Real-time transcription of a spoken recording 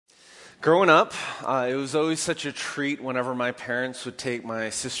Growing up, it was always such a treat whenever my parents would take my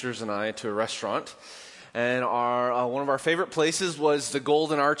sisters and I to a restaurant. And one of our favorite places was the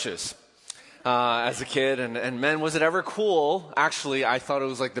Golden Arches as a kid. And man, was it ever cool. Actually, I thought it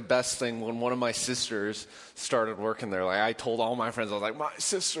was like the best thing when one of my sisters started working there. Like I told all my friends, I was like, my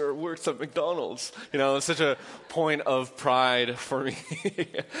sister works at McDonald's. You know, it's such a point of pride for me.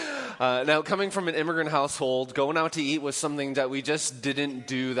 Now, coming from an immigrant household, going out to eat was something that we just didn't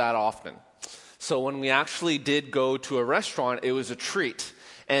do that often. So when we actually did go to a restaurant, it was a treat.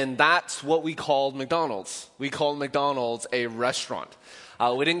 And that's what we called McDonald's. We called McDonald's a restaurant.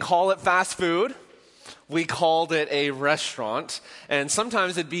 We didn't call it fast food. We called it a restaurant. And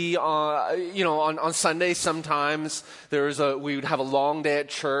sometimes it'd be, on Sundays, sometimes we would have a long day at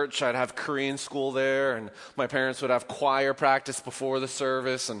church. I'd have Korean school there, and my parents would have choir practice before the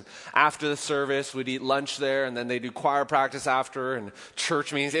service. And after the service, we'd eat lunch there, and then they'd do choir practice after, and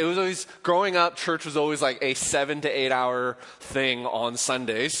church meetings. It was always, growing up, church was always like a 7 to 8 hour thing on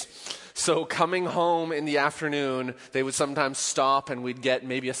Sundays. So coming home in the afternoon, they would sometimes stop and we'd get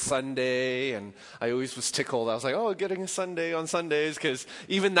maybe a sundae, and I always was tickled. I was like, oh, getting a sundae on Sundays, because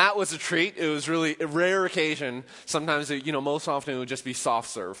even that was a treat. It was really a rare occasion. Sometimes, most often it would just be soft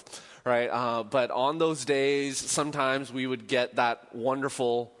serve, right? But on those days, sometimes we would get that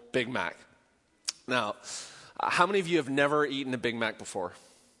wonderful Big Mac. Now, how many of you have never eaten a Big Mac before?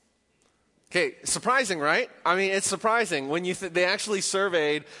 Okay, surprising, right? I mean, it's surprising. When they actually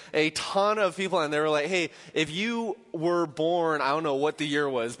surveyed a ton of people, and they were like, hey, if you were born, I don't know what the year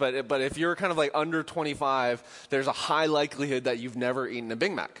was, but if you're kind of like under 25, there's a high likelihood that you've never eaten a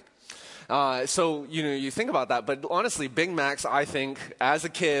Big Mac. So you think about that, but honestly, Big Macs, I think, as a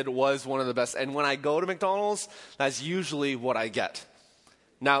kid, was one of the best. And when I go to McDonald's, that's usually what I get.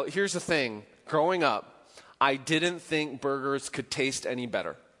 Now, here's the thing. Growing up, I didn't think burgers could taste any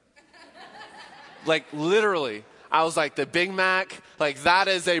better. Like, literally, I was like, the Big Mac, like, that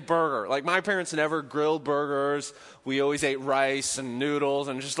is a burger. Like, my parents never grilled burgers. We always ate rice and noodles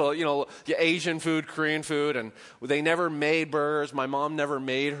and just, Asian food, Korean food. And they never made burgers. My mom never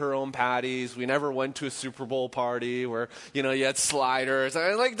made her own patties. We never went to a Super Bowl party where, you had sliders.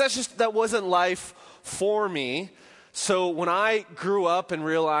 That wasn't life for me. So when I grew up and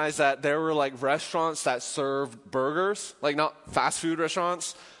realized that there were, like, restaurants that served burgers, like, not fast food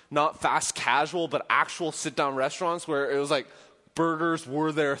restaurants, not fast casual, but actual sit-down restaurants where it was like burgers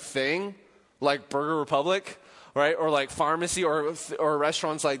were their thing, like Burger Republic, right? Or like Pharmacy or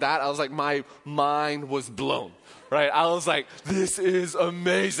restaurants like that. I was like, my mind was blown, right? I was like, this is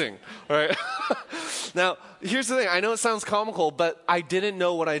amazing, right? Now, here's the thing. I know it sounds comical, but I didn't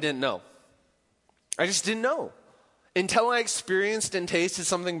know what I didn't know. I just didn't know. Until I experienced and tasted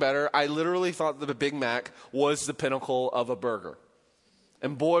something better, I literally thought that the Big Mac was the pinnacle of a burger.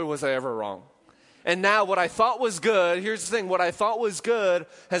 And boy, was I ever wrong. And now what I thought was good, here's the thing, what I thought was good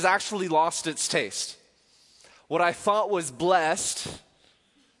has actually lost its taste. What I thought was blessed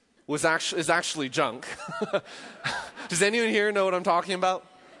is actually junk. Does anyone here know what I'm talking about?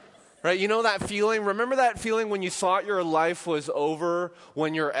 Right? You know that feeling? Remember that feeling when you thought your life was over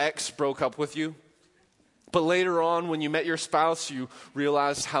when your ex broke up with you? But later on, when you met your spouse, you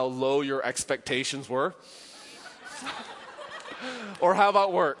realized how low your expectations were? Or how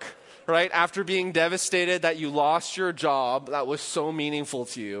about work, right? After being devastated that you lost your job that was so meaningful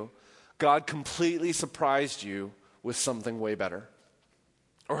to you, God completely surprised you with something way better.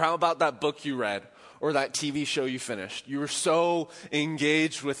 Or how about that book you read or that TV show you finished? You were so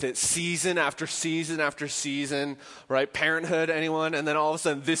engaged with it season after season after season, right? Parenthood, anyone? And then all of a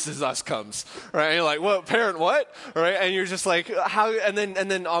sudden, This Is Us comes, right? And you're like, what? Parent what? Right? And you're just like, how? And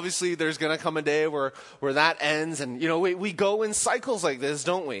then obviously there's going to come a day where that ends. And, we go in cycles like this,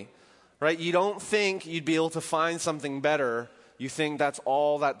 don't we? Right? You don't think you'd be able to find something better. You think that's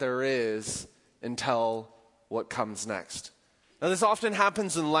all that there is until what comes next. Now, this often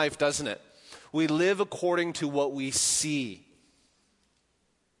happens in life, doesn't it? We live according to what we see.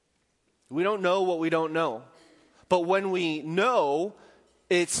 We don't know what we don't know. But when we know,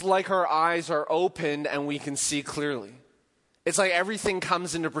 it's like our eyes are opened and we can see clearly. It's like everything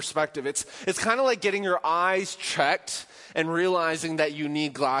comes into perspective. It's kind of like getting your eyes checked and realizing that you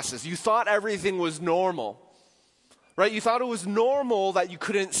need glasses. You thought everything was normal. Right? You thought it was normal that you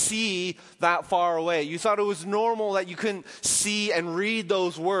couldn't see that far away. You thought it was normal that you couldn't see and read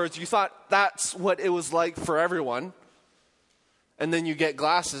those words. You thought that's what it was like for everyone. And then you get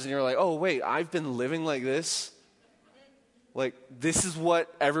glasses and you're like, oh, wait, I've been living like this? Like, this is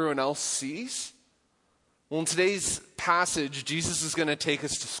what everyone else sees? Well, in today's passage, Jesus is going to take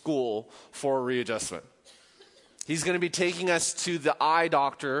us to school for a readjustment. He's going to be taking us to the eye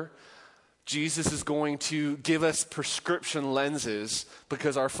doctor Jesus is going to give us prescription lenses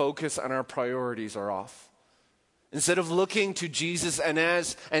because our focus and our priorities are off. Instead of looking to Jesus and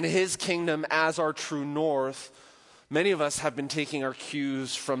his kingdom as our true north, many of us have been taking our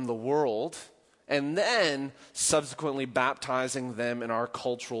cues from the world and then subsequently baptizing them in our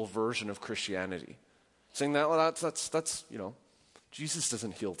cultural version of Christianity. Saying that, well, that's Jesus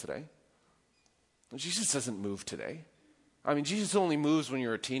doesn't heal today. Jesus doesn't move today. I mean, Jesus only moves when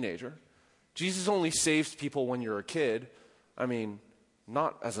you're a teenager. Jesus only saves people when you're a kid. I mean,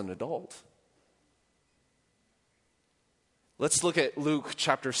 not as an adult. Let's look at Luke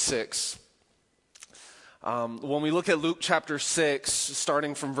chapter 6. When we look at Luke chapter 6,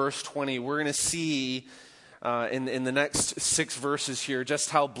 starting from verse 20, we're going to see in the next 6 verses here just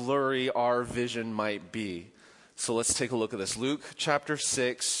how blurry our vision might be. So let's take a look at this. Luke chapter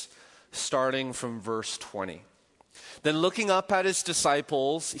 6, starting from verse 20. Then looking up at his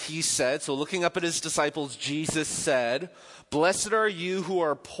disciples, he said, so looking up at his disciples, Jesus said, "Blessed are you who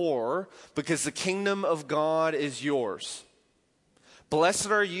are poor, because the kingdom of God is yours. Blessed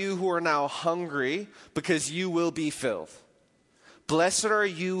are you who are now hungry, because you will be filled. Blessed are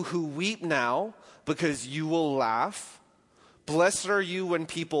you who weep now, because you will laugh. Blessed are you when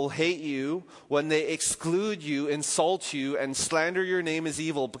people hate you, when they exclude you, insult you, and slander your name as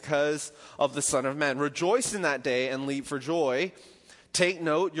evil because of the Son of Man. Rejoice in that day and leap for joy. Take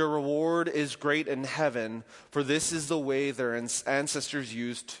note, your reward is great in heaven, for this is the way their ancestors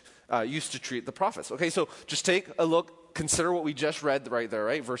used to treat the prophets." Okay, so just take a look, consider what we just read right there,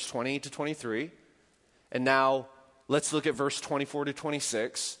 right? Verse 20 to 23. And now let's look at verse 24 to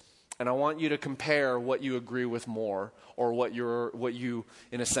 26. And I want you to compare what you agree with more, or what you,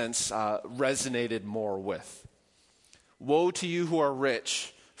 in a sense, resonated more with. "Woe to you who are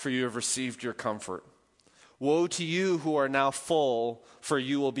rich, for you have received your comfort. Woe to you who are now full, for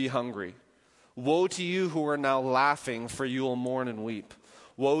you will be hungry. Woe to you who are now laughing, for you will mourn and weep.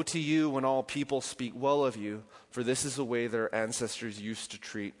 Woe to you when all people speak well of you, for this is the way their ancestors used to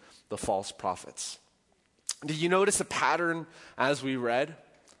treat the false prophets." Did you notice a pattern as we read?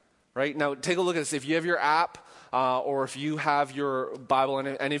 Right? Now, take a look at this. If you have your app, or if you have your Bible,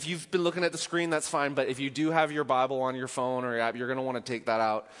 and if you've been looking at the screen, that's fine. But if you do have your Bible on your phone or your app, you're going to want to take that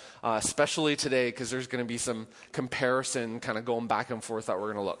out, especially today, because there's going to be some comparison kind of going back and forth that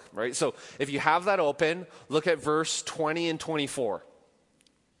we're going to look. Right? So if you have that open, look at verse 20 and 24.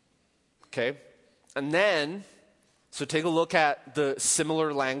 Okay? And then, so take a look at the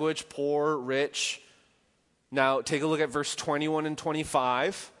similar language, poor, rich. Now, take a look at verse 21 and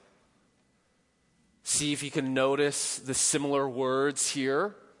 25. See if you can notice the similar words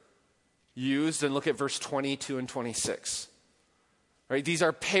here used, and look at verse 22 and 26. Right? These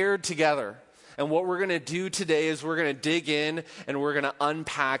are paired together. And what we're going to do today is we're going to dig in and we're going to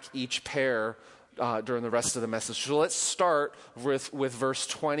unpack each pair during the rest of the message. So let's start with verse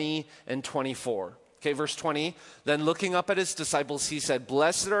 20 and 24. Okay, verse 20, "Then looking up at his disciples, he said,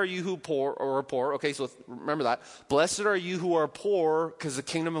 Blessed are you who are poor. Okay, so remember that. Blessed are you who are poor, because the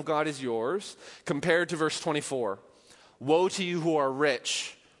kingdom of God is yours. Compared to verse 24, "Woe to you who are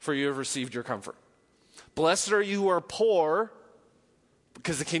rich, for you have received your comfort. Blessed are you who are poor,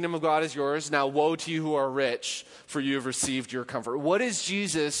 because the kingdom of God is yours. Now woe to you who are rich, for you have received your comfort." What is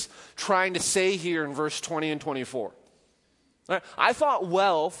Jesus trying to say here in verse 20 and 24? I thought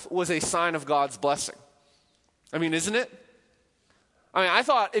wealth was a sign of God's blessing. I mean, isn't it? I mean, I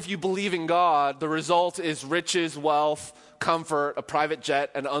thought if you believe in God, the result is riches, wealth, comfort, a private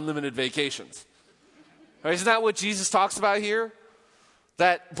jet, and unlimited vacations. Right? Isn't that what Jesus talks about here?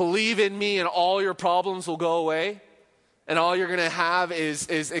 That believe in me and all your problems will go away, and all you're going to have is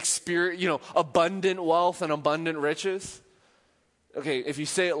abundant wealth and abundant riches. Okay, if you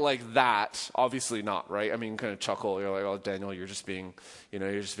say it like that, obviously not, right? I mean, kind of chuckle. You're like, "Oh, Daniel, you're just being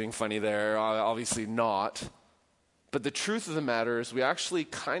funny there." Obviously not. But the truth of the matter is we actually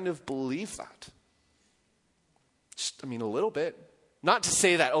kind of believe that. A little bit. Not to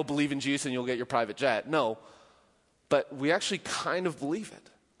say that, believe in Jesus and you'll get your private jet. No. But we actually kind of believe it.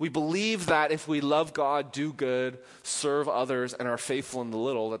 We believe that if we love God, do good, serve others, and are faithful in the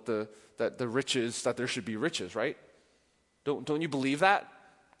little, that there should be riches, right? Don't you believe that?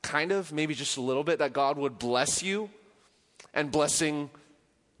 Kind of, maybe just a little bit, that God would bless you. And blessing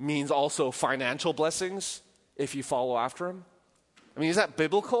means also financial blessings if you follow after him. I mean, is that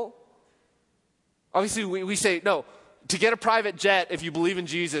biblical? Obviously, we say, no, to get a private jet if you believe in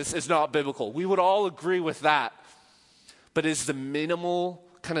Jesus is not biblical. We would all agree with that. But is the minimal,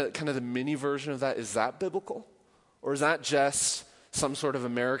 kind of the mini version of that, is that biblical? Or is that just some sort of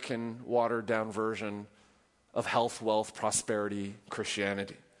American watered down version of health, wealth, prosperity,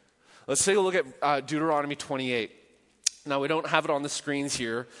 Christianity? Let's take a look at Deuteronomy 28. Now, we don't have it on the screens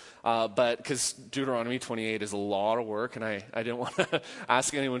here, but because Deuteronomy 28 is a lot of work, and I didn't want to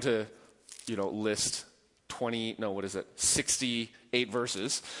ask anyone to, list 68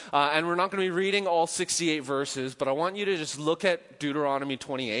 verses. And we're not going to be reading all 68 verses, but I want you to just look at Deuteronomy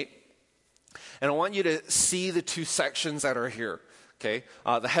 28, and I want you to see the two sections that are here. Okay,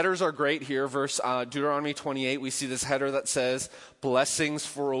 the headers are great here. Deuteronomy 28, we see this header that says, blessings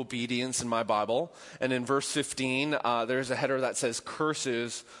for obedience in my Bible. And in verse 15, there's a header that says,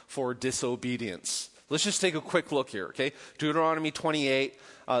 curses for disobedience. Let's just take a quick look here, okay? Deuteronomy 28,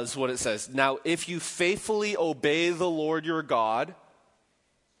 this is what it says. Now, if you faithfully obey the Lord your God,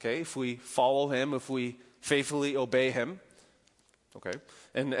 okay, if we follow him, if we faithfully obey him, okay,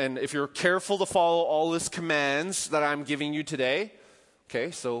 and if you're careful to follow all his commands that I'm giving you today, okay,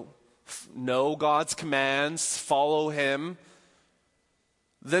 so know God's commands, follow him,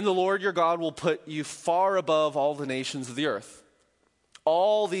 then the Lord your God will put you far above all the nations of the earth.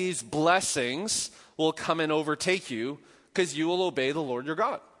 All these blessings will come and overtake you because you will obey the Lord your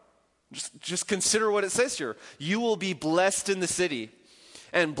God. Just consider what it says here. You will be blessed in the city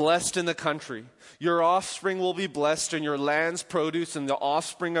and blessed in the country. Your offspring will be blessed, and your land's produce and the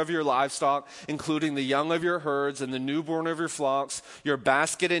offspring of your livestock, including the young of your herds and the newborn of your flocks. Your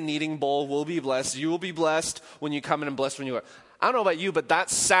basket and kneading bowl will be blessed. You will be blessed when you come in and blessed when you go. I don't know about you, but that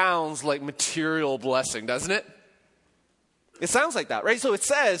sounds like material blessing, doesn't it? It sounds like that, right? So it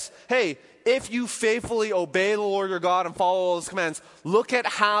says, hey, if you faithfully obey the Lord your God and follow all his commands, look at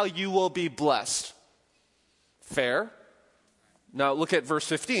how you will be blessed. Fair? Now look at verse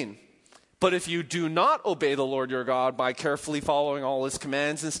 15. But if you do not obey the Lord your God by carefully following all his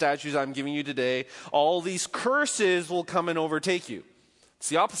commands and statutes I'm giving you today, all these curses will come and overtake you. It's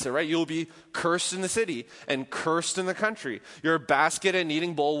the opposite, right? You'll be cursed in the city and cursed in the country. Your basket and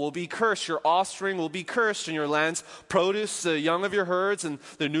kneading bowl will be cursed. Your offspring will be cursed, and your land's produce, the young of your herds and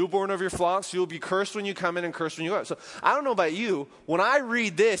the newborn of your flocks, you'll be cursed when you come in and cursed when you go out. So I don't know about you. When I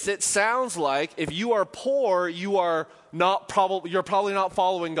read this, it sounds like if you are poor, you're probably not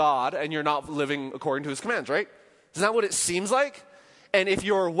following God, and you're not living according to his commands, right? Isn't that what it seems like? And if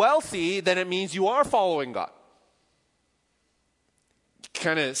you're wealthy, then it means you are following God.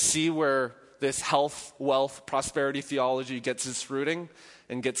 Kind of see where this health, wealth, prosperity theology gets its rooting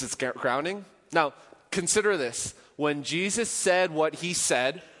and gets its grounding. Now, consider this. When Jesus said what he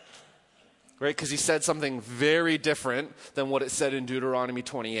said, right, because he said something very different than what it said in Deuteronomy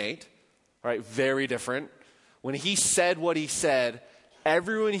 28, right, very different. When he said what he said,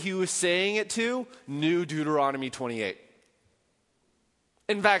 everyone he was saying it to knew Deuteronomy 28.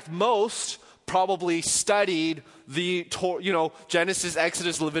 In fact, most probably studied the Genesis,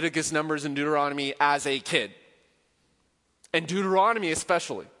 Exodus, Leviticus, Numbers, and Deuteronomy as a kid. And Deuteronomy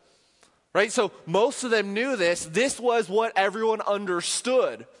especially. Right? So most of them knew this. This was what everyone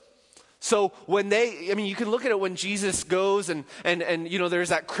understood. So when you can look at it when Jesus goes and there's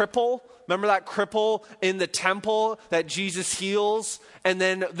that cripple. Remember that cripple in the temple that Jesus heals? And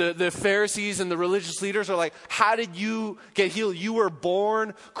then the Pharisees and the religious leaders are like, how did you get healed? You were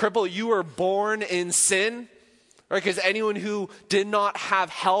born crippled. You were born in sin. Right? Because anyone who did not have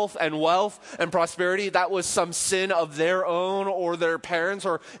health and wealth and prosperity, that was some sin of their own or their parents,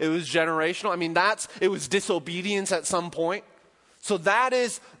 or it was generational. I mean, it was disobedience at some point. So that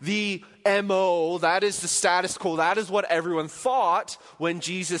is the MO, that is the status quo, that is what everyone thought when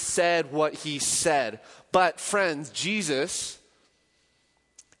Jesus said what he said. But friends, Jesus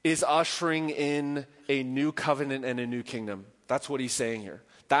is ushering in a new covenant and a new kingdom. That's what he's saying here.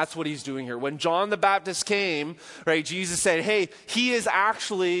 That's what he's doing here. When John the Baptist came, right, Jesus said, hey, he is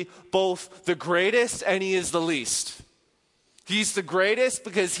actually both the greatest and he is the least. He's the greatest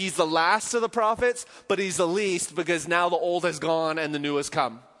because he's the last of the prophets, but he's the least because now the old has gone and the new has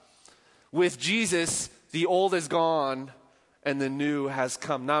come. With Jesus, the old is gone and the new has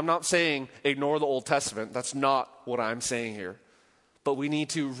come. Now, I'm not saying ignore the Old Testament. That's not what I'm saying here. But we need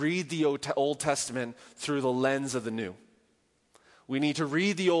to read the Old Testament through the lens of the new. We need to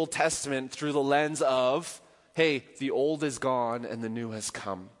read the Old Testament through the lens of, hey, the old is gone and the new has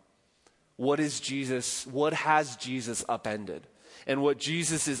come. What has Jesus upended? And what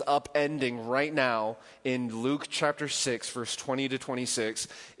Jesus is upending right now in Luke chapter 6, verse 20 to 26,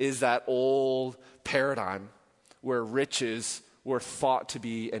 is that old paradigm where riches were thought to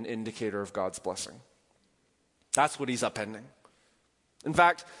be an indicator of God's blessing. That's what he's upending. In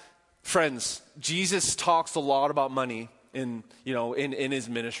fact, friends, Jesus talks a lot about money in his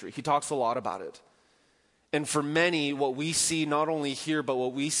ministry. He talks a lot about it. And for many, what we see not only here, but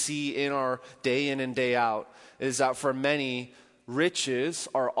what we see in our day in and day out, is that for many, riches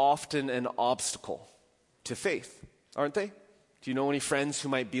are often an obstacle to faith, aren't they? Do you know any friends who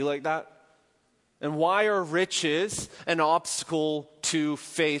might be like that? And why are riches an obstacle to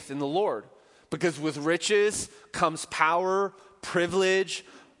faith in the Lord? Because with riches comes power, privilege,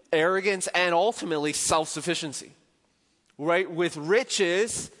 arrogance, and ultimately self-sufficiency. Right? With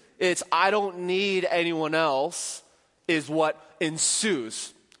riches, it's I don't need anyone else is what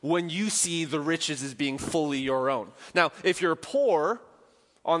ensues when you see the riches as being fully your own. Now, if you're poor,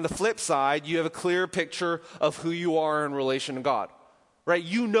 on the flip side, you have a clear picture of who you are in relation to God. Right?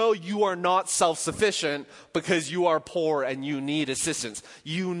 You know you are not self-sufficient because you are poor and you need assistance.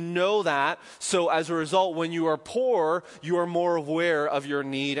 You know that. So as a result, when you are poor, you are more aware of your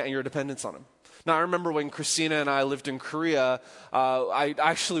need and your dependence on Him. Now, I remember when Christina and I lived in Korea,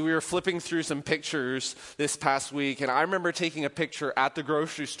 we were flipping through some pictures this past week, and I remember taking a picture at the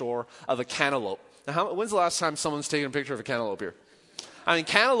grocery store of a cantaloupe. Now, when's the last time someone's taken a picture of a cantaloupe here? I mean,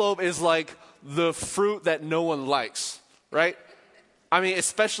 cantaloupe is like the fruit that no one likes, right? I mean,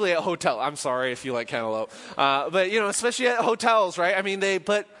 especially at hotels. I'm sorry if you like cantaloupe. But, especially at hotels, right? I mean, they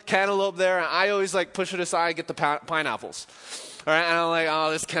put cantaloupe there, and I always push it aside, get the pineapples. All right, and I'm like, oh,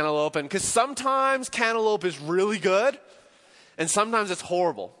 this cantaloupe. Because sometimes cantaloupe is really good, and sometimes it's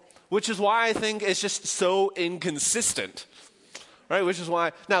horrible, which is why I think it's just so inconsistent, right? Which is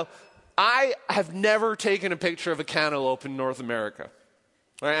why. Now, I have never taken a picture of a cantaloupe in North America,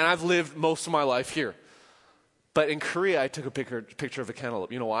 right? And I've lived most of my life here. But in Korea, I took a picture of a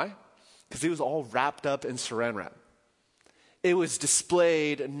cantaloupe. You know why? Because it was all wrapped up in saran wrap. It was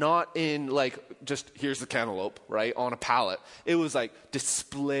displayed not in just here's the cantaloupe, right, on a pallet. It was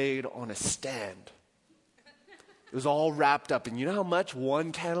displayed on a stand. It was all wrapped up. And you know how much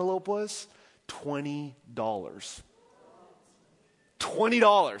one cantaloupe was? $20.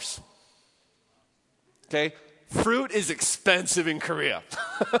 $20. Okay? Fruit is expensive in Korea.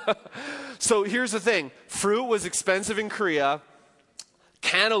 So here's the thing. Fruit was expensive in Korea.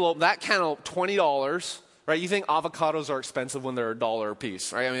 Cantaloupe, $20. Right? You think avocados are expensive when they're $1 a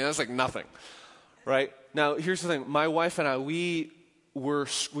piece, right? I mean, that's like nothing, right? Now, here's the thing. My wife and I, we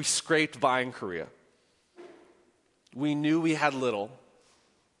scraped by in Korea. We knew we had little,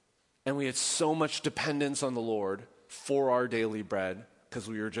 and we had so much dependence on the Lord for our daily bread because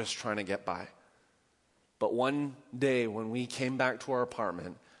we were just trying to get by. But one day when we came back to our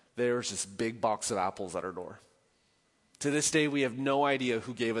apartment, there was this big box of apples at our door. To this day, we have no idea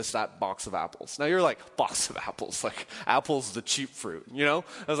who gave us that box of apples. Now, you're like, box of apples? Like, apples, the cheap fruit, you know?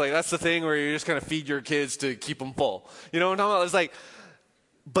 I was like, that's the thing where you just kind of feed your kids to keep them full. You know what I'm talking about? It's like,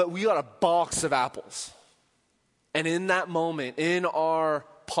 but we got a box of apples. And in that moment, in our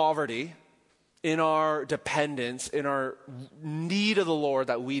poverty, in our dependence, in our need of the Lord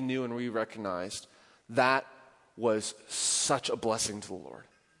that we knew and we recognized, that was such a blessing to the Lord.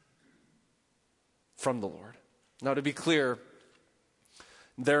 From the Lord. Now, to be clear,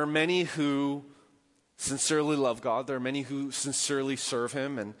 there are many who sincerely love God. There are many who sincerely serve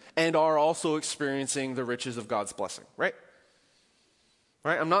Him and are also experiencing the riches of God's blessing, right?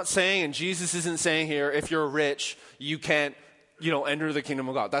 Right? I'm not saying, and Jesus isn't saying here, if you're rich, you can't, enter the kingdom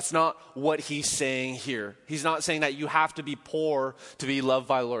of God. That's not what He's saying here. He's not saying that you have to be poor to be loved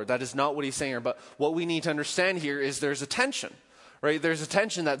by the Lord. That is not what He's saying here. But what we need to understand here is there's a tension, right? There's a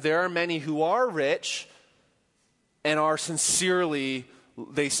tension that there are many who are rich and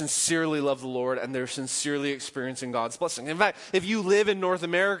they sincerely love the Lord, and they're sincerely experiencing God's blessing. In fact, if you live in North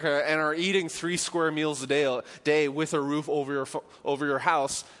America and are eating 3 square meals a day with a roof over your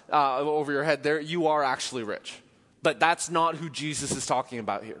house, over your head, there you are actually rich. But that's not who Jesus is talking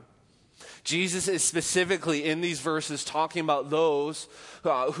about here. Jesus is specifically in these verses talking about those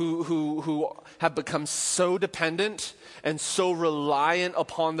who have become so dependent and so reliant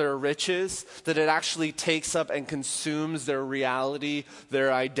upon their riches that it actually takes up and consumes their reality,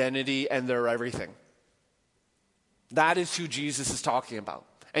 their identity, and their everything. That is who Jesus is talking about.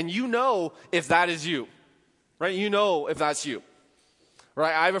 And you know if that is you, right? You know if that's you,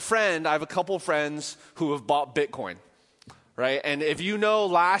 right? I have a couple friends who have bought Bitcoin. Right? And if you know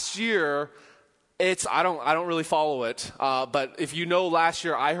last year, I don't really follow it. But if you know last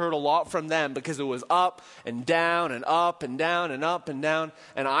year, I heard a lot from them because it was up and down and up and down and up and down.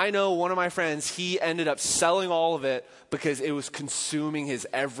 And I know one of my friends, he ended up selling all of it because it was consuming his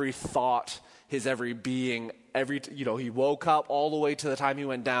every thought, his every being, he woke up all the way to the time he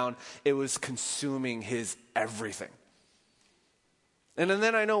went down. It was consuming his everything. And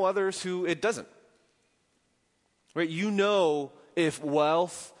then I know others who it doesn't. Right? You know if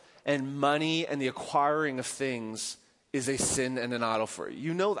wealth and money and the acquiring of things is a sin and an idol for you.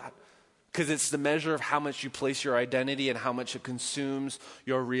 You know that. because it's the measure of how much you place your identity and how much it consumes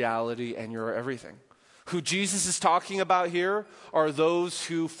your reality and your everything. Who Jesus is talking about here are those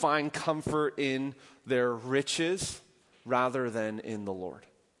who find comfort in their riches rather than in the Lord.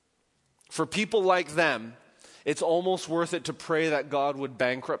 For people like them, it's almost worth it to pray that God would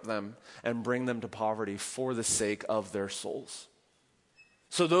bankrupt them and bring them to poverty for the sake of their souls.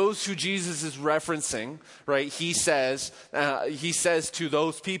 So those who Jesus is referencing, right, he says to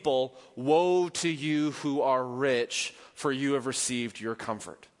those people, woe to you who are rich, for you have received your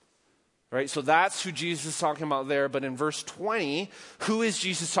comfort. Right, so that's who Jesus is talking about there. But in verse 20, who is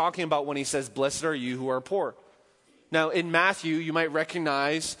Jesus talking about when he says, blessed are you who are poor? Now, in Matthew, you might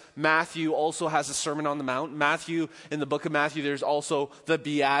recognize Matthew also has a Sermon on the Mount. In the book of Matthew, there's also the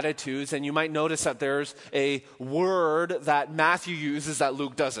Beatitudes. And you might notice that there's a word that Matthew uses that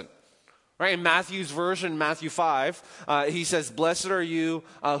Luke doesn't. Right, in Matthew's version, Matthew 5, he says, blessed are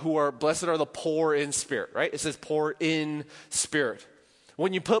the poor in spirit. Right? It says poor in spirit.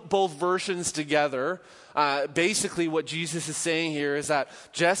 When you put both versions together, basically what Jesus is saying here is that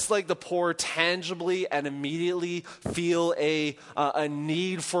just like the poor tangibly and immediately feel a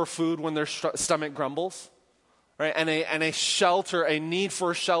need for food when their stomach grumbles, right, and a need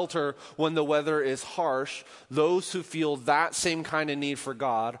for shelter when the weather is harsh, those who feel that same kind of need for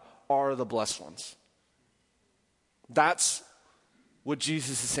God are the blessed ones. That's what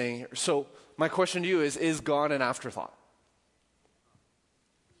Jesus is saying here. So my question to you is God an afterthought?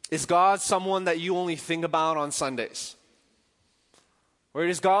 Is God someone that you only think about on Sundays? Or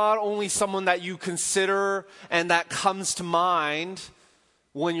is God only someone that you consider and that comes to mind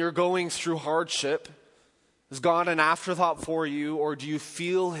when you're going through hardship? Is God an afterthought for you, or do you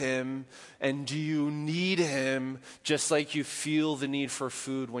feel him and do you need him just like you feel the need for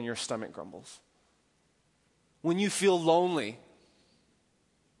food when your stomach grumbles? When you feel lonely,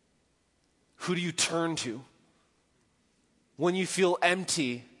 who do you turn to? When you feel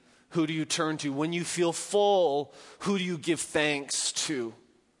empty, who do you turn to? When you feel full, who do you give thanks to?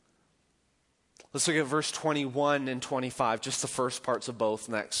 Let's look at verse 21 and 25, just the first parts of both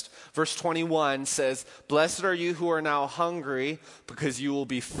next. Verse 21 says, blessed are you who are now hungry, because you will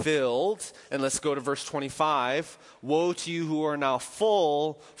be filled. And let's go to verse 25. Woe to you who are now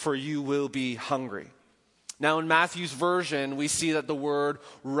full, for you will be hungry. Now in Matthew's version, we see that the word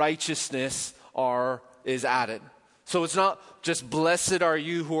righteousness is added. So it's not just blessed are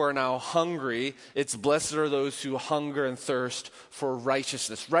you who are now hungry. It's blessed are those who hunger and thirst for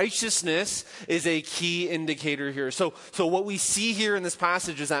righteousness. Righteousness is a key indicator here. So what we see here in this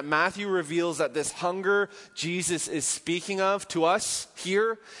passage is that Matthew reveals that this hunger Jesus is speaking of to us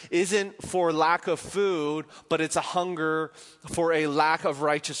here isn't for lack of food, but it's a hunger for a lack of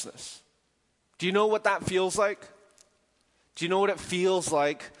righteousness. Do you know what that feels like? Do you know what it feels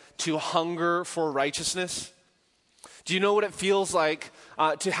like to hunger for righteousness? Do you know what it feels like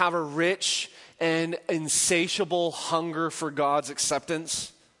to have a rich and insatiable hunger for God's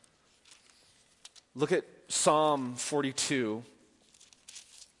acceptance? Look at Psalm 42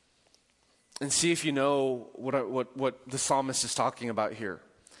 and see if you know what the psalmist is talking about here.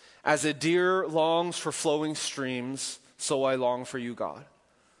 As a deer longs for flowing streams, so I long for you, God.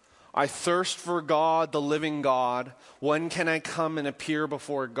 I thirst for God, the living God. When can I come and appear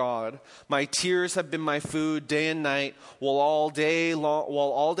before God? My tears have been my food day and night, while all day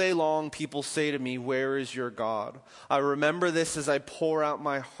long people say to me, where is your God? I remember this as I pour out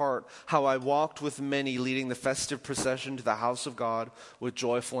my heart, how I walked with many, leading the festive procession to the house of God with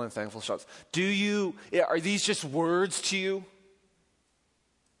joyful and thankful shouts. Are these just words to you?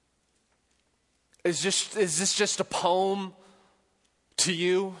 Is this just a poem to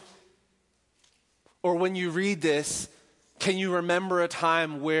you? Or when you read this, can you remember a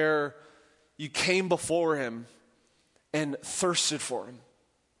time where you came before him and thirsted for him?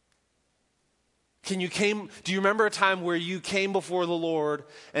 Do you remember a time where you came before the Lord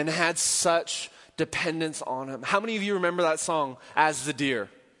and had such dependence on him? How many of you remember that song, As the Deer?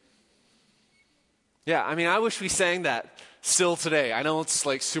 Yeah, I mean, I wish we sang that still today. I know it's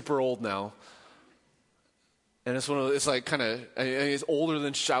like super old now. And it's it's older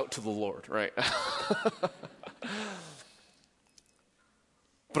than Shout to the Lord, right?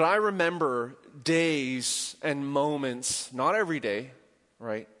 But I remember days and moments, not every day,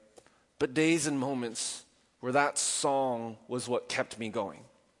 right? But days and moments where that song was what kept me going.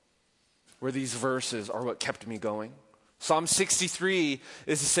 Where these verses are what kept me going. Psalm 63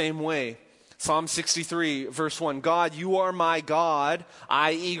 is the same way. Psalm 63, verse 1, God, you are my God,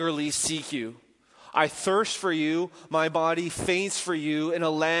 I eagerly seek you. I thirst for you, my body faints for you in a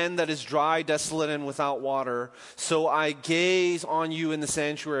land that is dry, desolate, and without water. So I gaze on you in the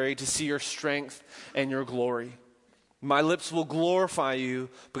sanctuary to see your strength and your glory. My lips will glorify you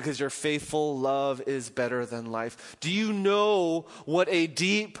because your faithful love is better than life. Do you know what a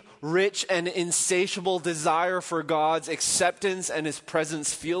deep, rich, and insatiable desire for God's acceptance and his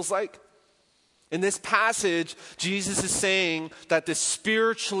presence feels like? In this passage, Jesus is saying that the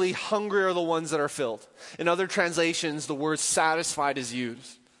spiritually hungry are the ones that are filled. In other translations, the word satisfied is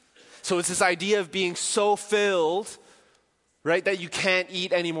used. So it's this idea of being so filled, right, that you can't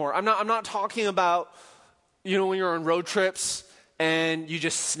eat anymore. I'm not talking about, when you're on road trips and you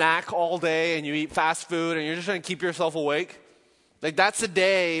just snack all day and you eat fast food and you're just trying to keep yourself awake. Like that's the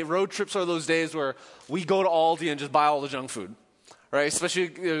day, road trips are those days where we go to Aldi and just buy all the junk food. Right, especially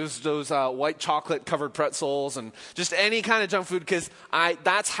those white chocolate covered pretzels and just any kind of junk food because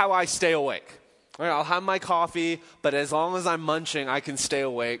that's how I stay awake. Right, I'll have my coffee, but as long as I'm munching, I can stay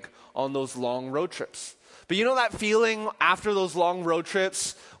awake on those long road trips. But you know that feeling after those long road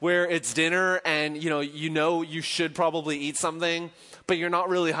trips where it's dinner and you know you should probably eat something, but you're not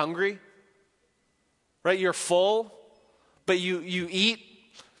really hungry? Right, you're full, but you eat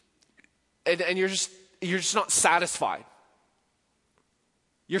and you're just not satisfied.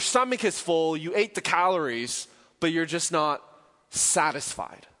 Your stomach is full, you ate the calories, but you're just not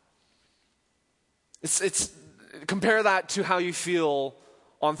satisfied. It's compare that to how you feel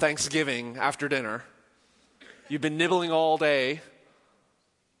on Thanksgiving after dinner. You've been nibbling all day,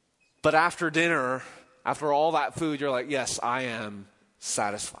 but after dinner, after all that food, you're like, yes, I am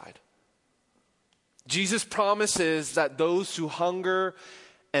satisfied. Jesus promises that those who hunger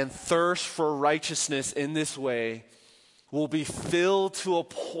and thirst for righteousness in this way will be filled to a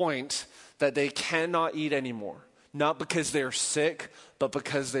point that they cannot eat anymore. Not because they're sick, but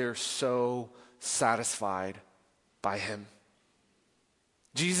because they're so satisfied by him.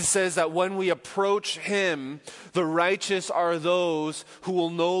 Jesus says that when we approach him, the righteous are those who will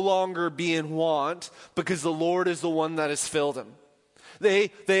no longer be in want because the Lord is the one that has filled them.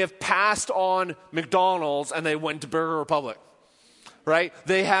 They have passed on McDonald's and they went to Burger Republic. Right?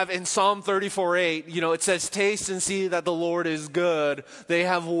 They have in Psalm 34:8, it says, taste and see that the Lord is good. They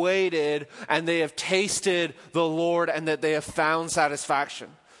have waited and they have tasted the Lord and that they have found satisfaction.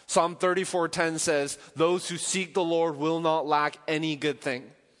 Psalm 34:10 says, those who seek the Lord will not lack any good thing.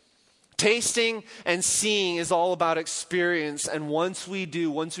 Tasting and seeing is all about experience. And once we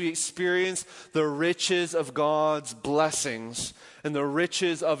experience the riches of God's blessings and the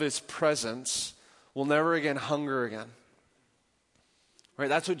riches of his presence, we'll never again hunger again. Right,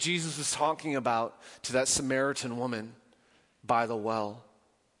 that's what Jesus was talking about to that Samaritan woman by the well.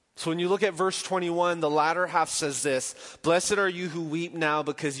 So when you look at verse 21, the latter half says this, blessed are you who weep now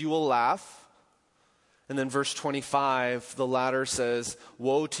because you will laugh. And then verse 25, the latter says,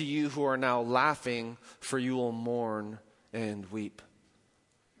 woe to you who are now laughing, for you will mourn and weep.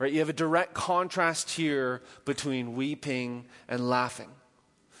 Right, you have a direct contrast here between weeping and laughing.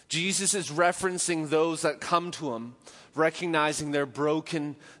 Jesus is referencing those that come to him, recognizing their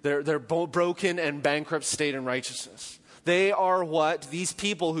broken and bankrupt state in righteousness. They are what these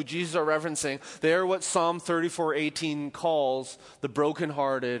people who Jesus are referencing, they are what Psalm 34:18 calls the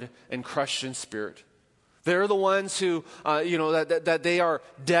brokenhearted and crushed in spirit. They're the ones who, that they are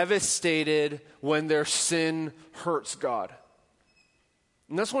devastated when their sin hurts God.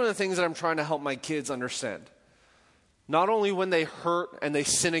 And that's one of the things that I'm trying to help my kids understand. Not only when they hurt and they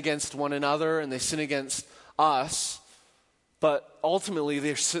sin against one another and they sin against us, but ultimately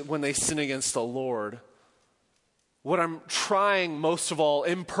when they sin against the Lord. What I'm trying most of all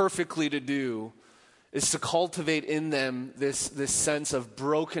imperfectly to do is to cultivate in them this sense of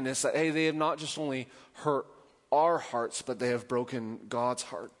brokenness that, hey, they have not just only hurt our hearts, but they have broken God's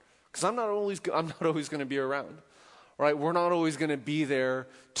heart. Because I'm not always going to be around, right? We're not always going to be there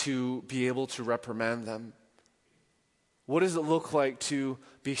to be able to reprimand them. What does it look like to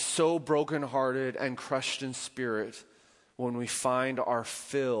be so brokenhearted and crushed in spirit when we find our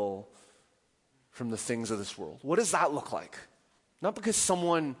fill from the things of this world? What does that look like? Not because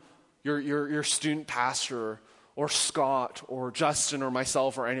someone, your student pastor or Scott or Justin or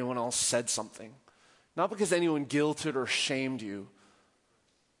myself or anyone else said something. Not because anyone guilted or shamed you,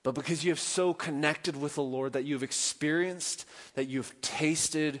 but because you have so connected with the Lord that you've experienced, that you've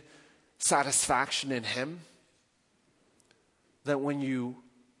tasted satisfaction in him, that when you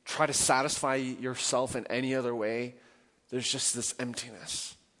try to satisfy yourself in any other way, there's just this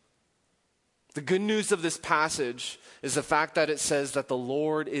emptiness. The good news of this passage is the fact that it says that the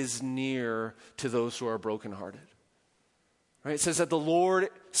Lord is near to those who are brokenhearted. Right? It says that the Lord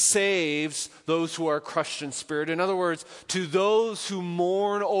saves those who are crushed in spirit. In other words, to those who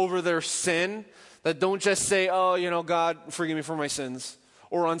mourn over their sin, that don't just say, oh, God, forgive me for my sins.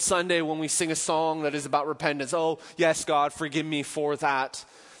 Or on Sunday when we sing a song that is about repentance, oh, yes, God, forgive me for that.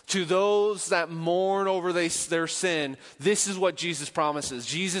 To those that mourn over their sin, this is what Jesus promises.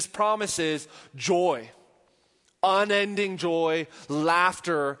 Jesus promises joy, unending joy,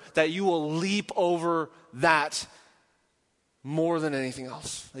 laughter, that you will leap over that more than anything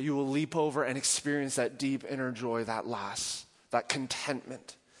else. That you will leap over and experience that deep inner joy that lasts, that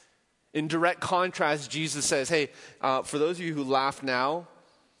contentment. In direct contrast, Jesus says, hey, for those of you who laugh now,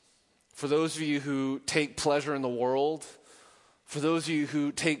 for those of you who take pleasure in the world, for those of you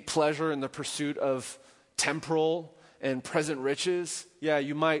who take pleasure in the pursuit of temporal and present riches, yeah,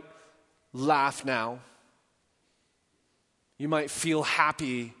 you might laugh now. You might feel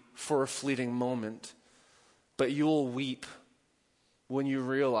happy for a fleeting moment, but you will weep when you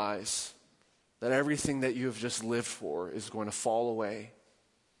realize that everything that you have just lived for is going to fall away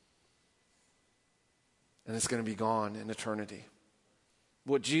and it's going to be gone in eternity.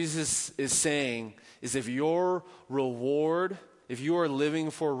 What Jesus is saying is if you are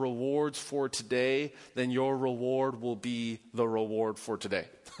living for rewards for today, then your reward will be the reward for today.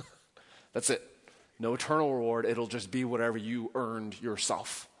 That's it. No eternal reward. It'll just be whatever you earned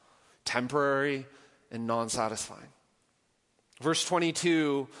yourself. Temporary and non-satisfying. Verse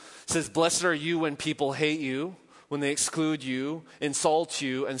 22 says, blessed are you when people hate you, when they exclude you, insult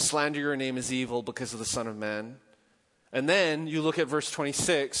you, and slander your name as evil because of the Son of Man. And then you look at verse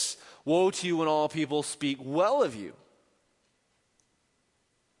 26, woe to you when all people speak well of you.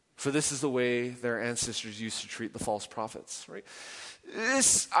 For this is the way their ancestors used to treat the false prophets, right?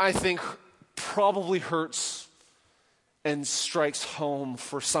 This, I think, probably hurts and strikes home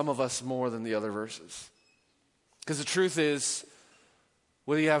for some of us more than the other verses. Because the truth is,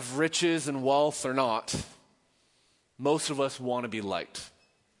 whether you have riches and wealth or not, most of us want to be liked,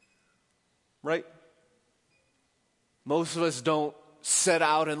 right? Most of us don't set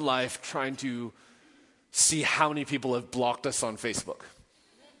out in life trying to see how many people have blocked us on Facebook.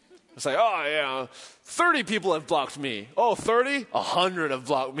 It's like, oh, yeah, 30 people have blocked me. Oh, 30? 100 have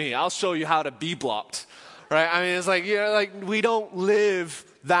blocked me. I'll show you how to be blocked, right? I mean, it's like, we don't live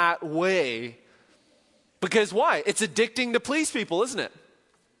that way. Because why? It's addicting to please people, isn't it?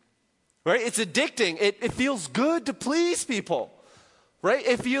 Right? It's addicting. It feels good to please people. Right?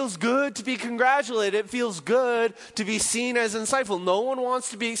 It feels good to be congratulated. It feels good to be seen as insightful. No one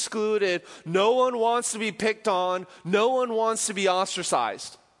wants to be excluded. No one wants to be picked on. No one wants to be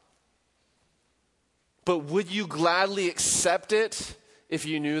ostracized. But would you gladly accept it if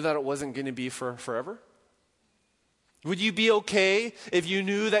you knew that it wasn't going to be for forever? Would you be okay if you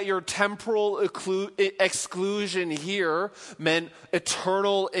knew that your temporal exclusion here meant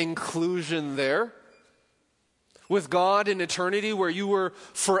eternal inclusion there? With God in eternity, where you were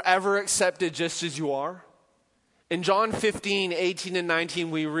forever accepted just as you are? In John 15, 18 and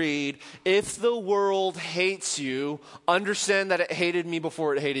 19, we read, if the world hates you, understand that it hated me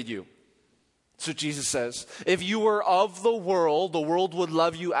before it hated you. That's what Jesus says. If you were of the world would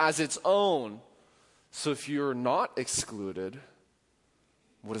love you as its own. So if you're not excluded,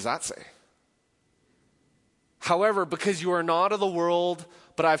 what does that say? However, because you are not of the world,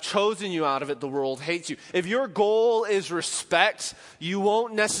 but I've chosen you out of it, the world hates you. If your goal is respect, you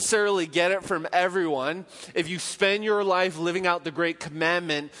won't necessarily get it from everyone if you spend your life living out the great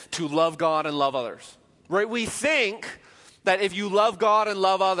commandment to love God and love others. Right? We think that if you love God and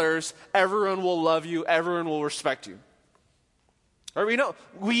love others, everyone will love you, everyone will respect you. Right?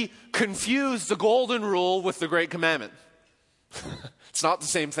 We confuse the golden rule with the great commandment. It's not the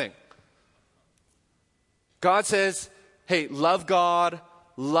same thing. God says, hey, love God,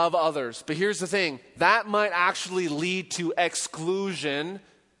 love others. But here's the thing, that might actually lead to exclusion,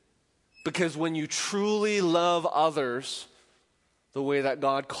 because when you truly love others the way that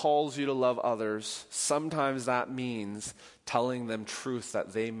God calls you to love others, sometimes that means telling them truth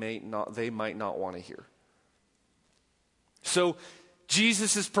that they might not want to hear. So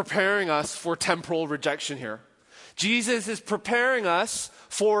Jesus is preparing us for temporal rejection here. Jesus is preparing us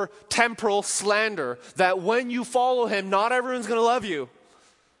for temporal slander, that when you follow him, not everyone's going to love you.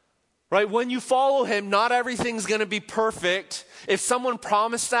 Right? When you follow him, not everything's going to be perfect. If someone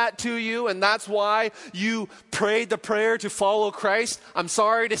promised that to you and that's why you prayed the prayer to follow Christ, I'm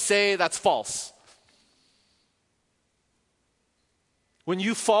sorry to say that's false. When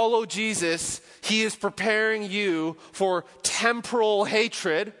you follow Jesus, he is preparing you for temporal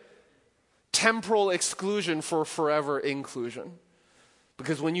hatred, temporal exclusion for forever inclusion.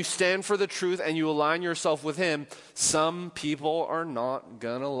 Because when you stand for the truth and you align yourself with him, some people are not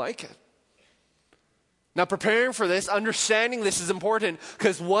gonna like it. Now, preparing for this, understanding this is important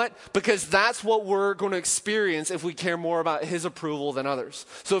because that's what we're going to experience if we care more about his approval than others.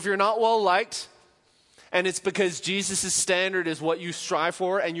 So if you're not well liked, and it's because Jesus' standard is what you strive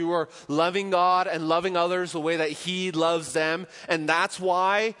for, and you are loving God and loving others the way that he loves them, and that's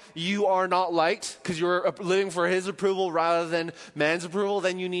why you are not liked, because you're living for his approval rather than man's approval,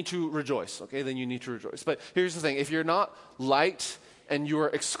 then you need to rejoice, okay? Then you need to rejoice. But here's the thing. If you're not liked and you are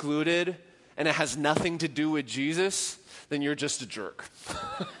excluded, and it has nothing to do with Jesus, then you're just a jerk.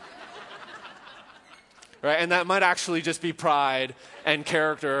 Right? And that might actually just be pride and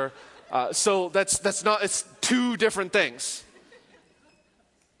character. So that's not, it's two different things.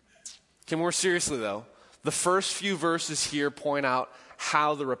 Okay, more seriously though, the first few verses here point out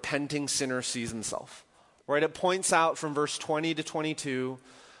how the repenting sinner sees himself. Right? It points out from verse 20 to 22,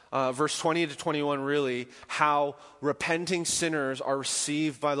 verse 20 to 21 really, how repenting sinners are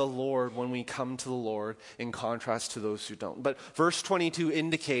received by the Lord when we come to the Lord in contrast to those who don't. But verse 22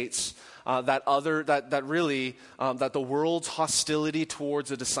 indicates that the world's hostility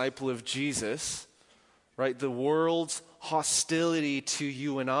towards a disciple of Jesus, right, the world's hostility to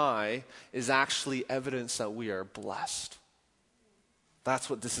you and I is actually evidence that we are blessed. That's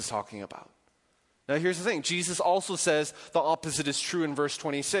what this is talking about. Now here's the thing. Jesus also says the opposite is true in verse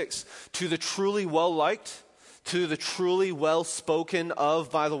 26. To the truly well-liked, to the truly well-spoken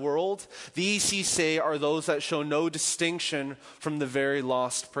of by the world, these, he say, are those that show no distinction from the very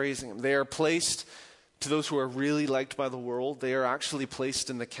lost praising him. They are placed, to those who are really liked by the world, they are actually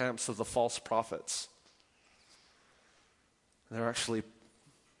placed in the camps of the false prophets. They're actually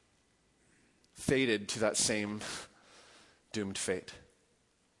fated to that same doomed fate.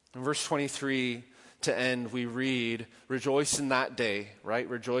 In verse 23, to end, we read, rejoice in that day, right?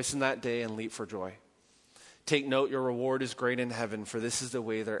 Rejoice in that day and leap for joy. Take note, your reward is great in heaven, for this is the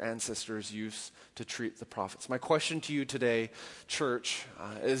way their ancestors used to treat the prophets. My question to you today, church,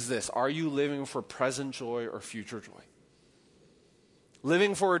 is this. Are you living for present joy or future joy?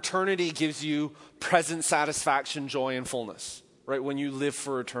 Living for eternity gives you present satisfaction, joy, and fullness. Right, when you live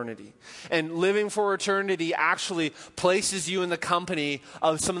for eternity. And living for eternity actually places you in the company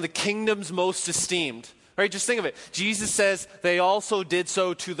of some of the kingdom's most esteemed. Right, just think of it. Jesus says they also did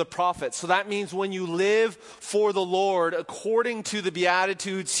so to the prophets. So that means when you live for the Lord, according to the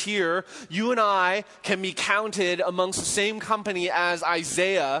Beatitudes here, you and I can be counted amongst the same company as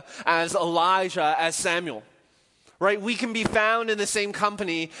Isaiah, as Elijah, as Samuel. Right, we can be found in the same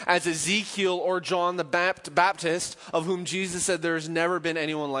company as Ezekiel or John the Baptist, of whom Jesus said there has never been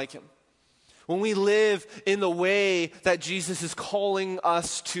anyone like him. When we live in the way that Jesus is calling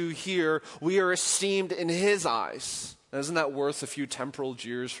us to here, we are esteemed in his eyes. Now, isn't that worth a few temporal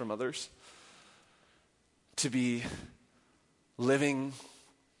jeers from others? To be living,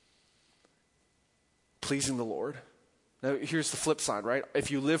 pleasing the Lord. Now, here's the flip side, right? If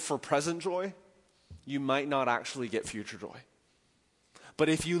you live for present joy, you might not actually get future joy. But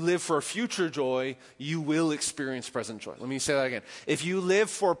if you live for future joy, you will experience present joy. Let me say that again. If you live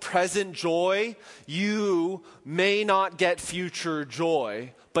for present joy, you may not get future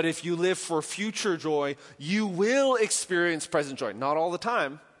joy. But if you live for future joy, you will experience present joy. Not all the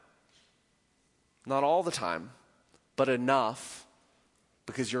time. Not all the time. But enough,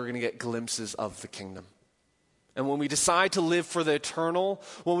 because you're going to get glimpses of the kingdom. And when we decide to live for the eternal,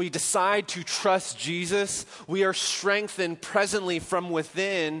 when we decide to trust Jesus, we are strengthened presently from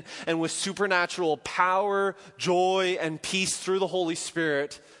within and with supernatural power, joy, and peace through the Holy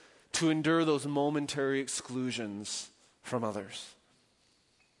Spirit to endure those momentary exclusions from others.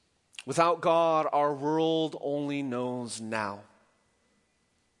 Without God, our world only knows now.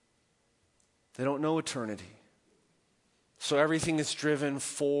 They don't know eternity. So everything is driven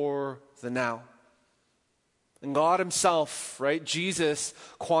for the now. And God himself, right, Jesus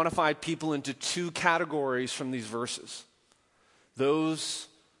quantified people into two categories from these verses.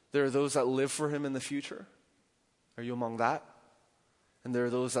 There are those that live for him in the future. Are you among that? And there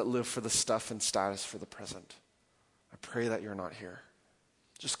are those that live for the stuff and status for the present. I pray that you're not here.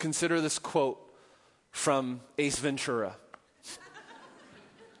 Just consider this quote from Ace Ventura.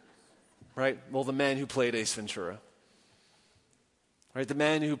 Right? Well, the man who played Ace Ventura. Right? The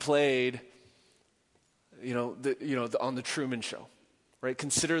man who played on the Truman Show, right?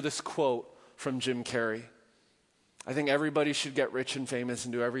 Consider this quote from Jim Carrey. I think everybody should get rich and famous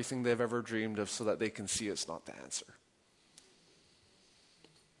and do everything they've ever dreamed of so that they can see it's not the answer.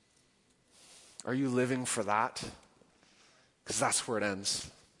 Are you living for that? Because that's where it ends.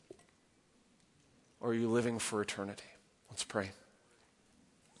 Or are you living for eternity? Let's pray.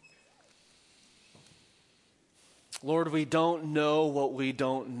 Lord, we don't know what we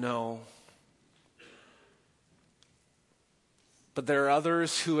don't know. But there are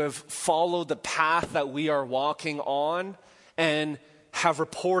others who have followed the path that we are walking on and have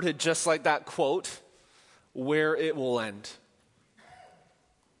reported, just like that quote, where it will end.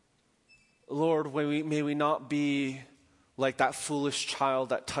 Lord, may we not be like that foolish child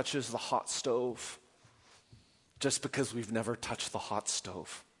that touches the hot stove just because we've never touched the hot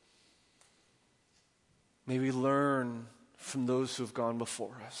stove. May we learn from those who have gone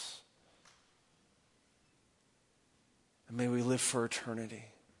before us. And may we live for eternity.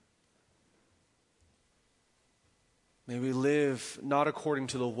 May we live not according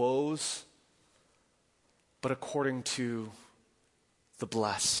to the woes, but according to the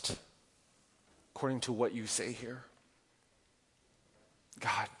blessed, according to what you say here.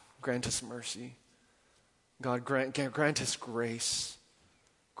 God, grant us mercy. God, grant us grace.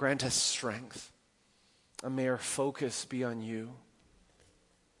 Grant us strength. And may our focus be on you.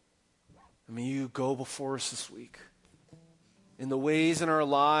 And may you go before us this week. In the ways in our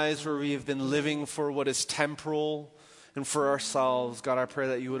lives where we have been living for what is temporal and for ourselves, God, I pray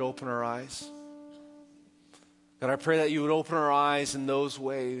that you would open our eyes. God, I pray that you would open our eyes in those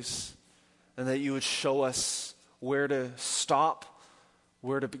ways and that you would show us where to stop,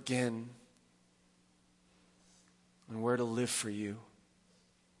 where to begin, and where to live for you.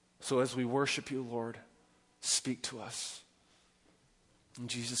 So as we worship you, Lord, speak to us. In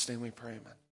Jesus' name we pray, amen.